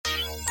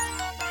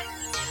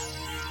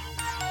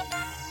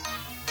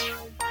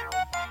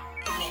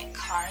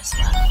We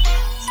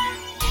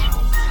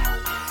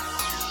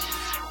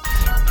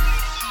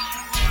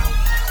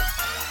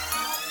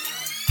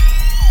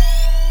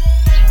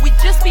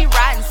just be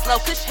riding slow,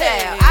 cause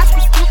hell, I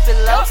be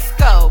stupid low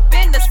scope.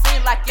 In the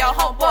scene like your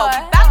homeboy,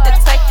 we bout to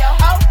take your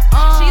hoe.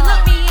 She look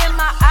me in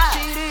my eyes,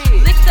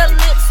 lick the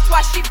lips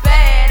twice, she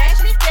bad, and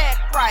she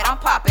stacked right. I'm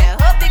popping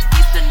her big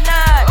piece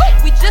tonight.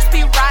 We just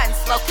be riding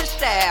slow, cause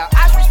hell,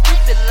 I be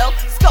stupid low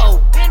scope.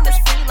 In the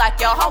scene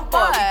like your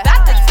homeboy, we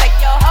bout to take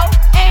your hoe.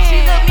 She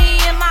look me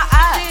in my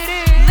eyes,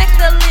 lick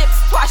the lips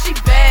twice, she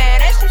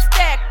bad, and she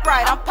stacked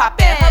right. I'm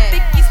popping her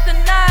big piece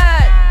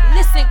tonight.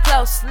 Listen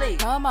closely,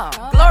 come on.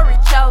 Glory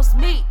chose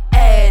me,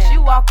 as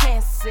you all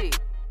can see.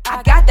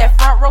 I got that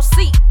front row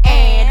seat,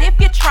 and if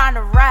you're trying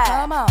to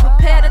ride,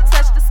 prepare to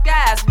touch the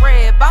skies.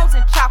 Red bones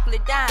and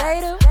chocolate dimes.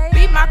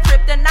 Be my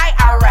kryptonite,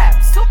 I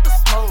rap super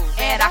smooth,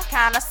 and I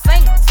kinda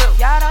sing too.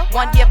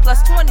 1 year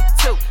plus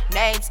 22,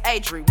 name's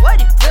Adri, what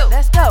it do?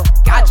 Let's go.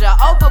 Got ya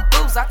over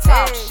booze, I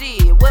talk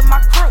shit with my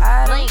crew.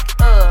 Link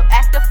up,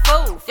 act a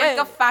fool, freak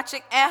a fine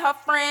chick and her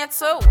friend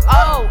too.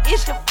 Oh,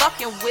 is you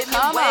fucking with me?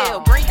 Well,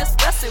 bring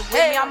discuss it with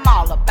me, I'm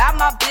all about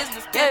my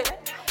business, baby.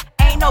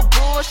 Ain't no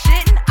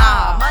bullshitting,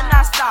 I'm a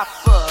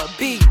non-stopper.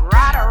 Be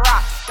ride a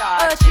rock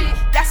star,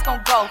 that's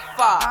gon' go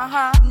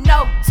far.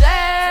 No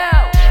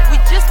doubt, we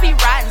just be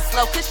riding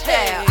slow, cause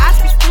hell, I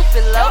be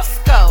stupid low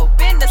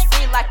scope. In the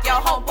scene like your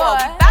homeboy,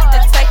 we bout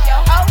to take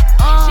your hoe.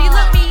 She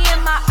look me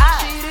in my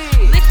eyes,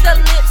 lick the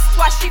lips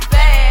twice, she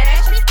bad,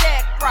 and she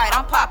stacked right.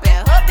 I'm popping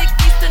her big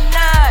piece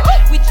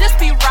tonight. We just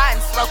be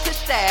riding slow, cause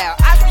hell,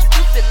 I be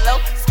stupid low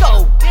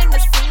scope. In the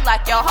scene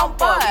like your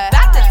homeboy, we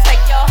bout to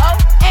take your hoe.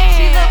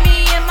 She look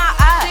me in my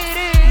eyes,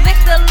 lick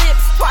the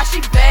lips twice,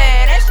 she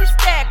bad, and she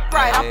stacked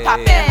right. I'm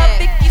popping her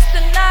big piece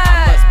tonight.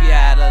 I must be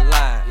out of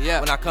line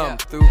when I come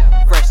through.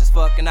 Fresh as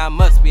fuck and I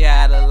must be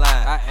out of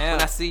line.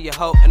 When I see your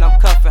hoe and I'm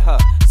cuffing her.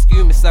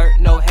 Excuse me, sir,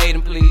 no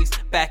hating, please.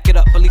 Back it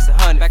up, at least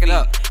 100 Back it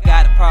up.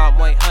 Got a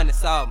problem, 800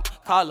 solve.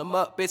 Call them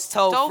up, it's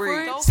toll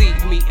free. See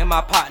me and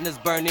my partners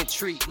burning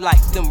tree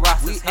like them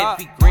rosters.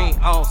 Heavy green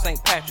on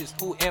St. Patrick's.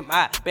 Who am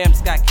I? Bam,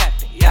 Sky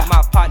Captain. Got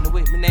my partner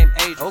with me named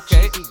Adri.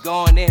 She be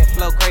going in,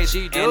 flow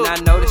crazy. And I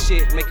know the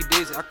shit make it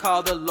dizzy. I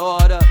call the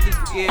Lord up, please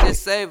forgive and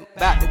save him.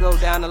 About to go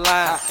down the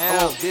line.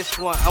 I want this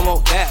one, I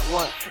want that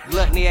one.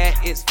 Gluttony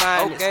at its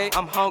finest.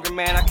 I'm hungry,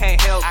 man, I can't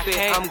help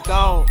it. I'm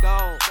gone.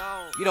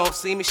 You don't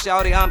see me,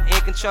 shawty, I'm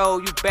in control.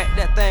 You back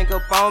that thing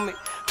up on me,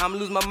 I'm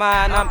losing my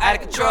mind, I'm out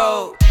of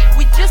control.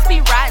 We just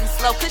be riding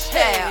slow, cause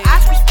hell, I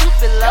be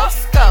stupid low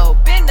scope.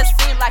 In the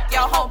scene like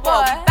your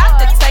homeboy, we bout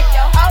to take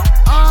your hoe.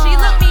 She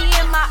look me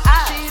in my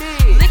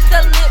eyes, lick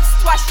the lips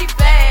twice, she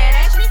bad,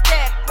 and she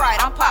stacked right.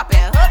 I'm popping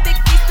her big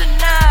piece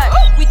tonight.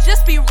 We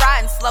just be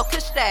riding slow,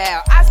 cause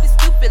hell, I be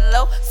stupid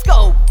low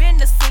scope. In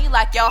the scene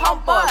like your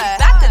homeboy, we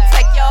bout to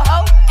take your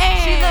hoe.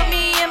 She look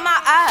me in my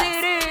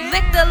eyes,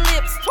 lick the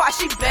lips twice,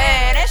 she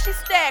bad, and she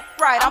stacked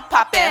right. I'm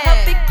popping her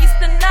big piece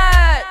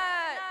tonight.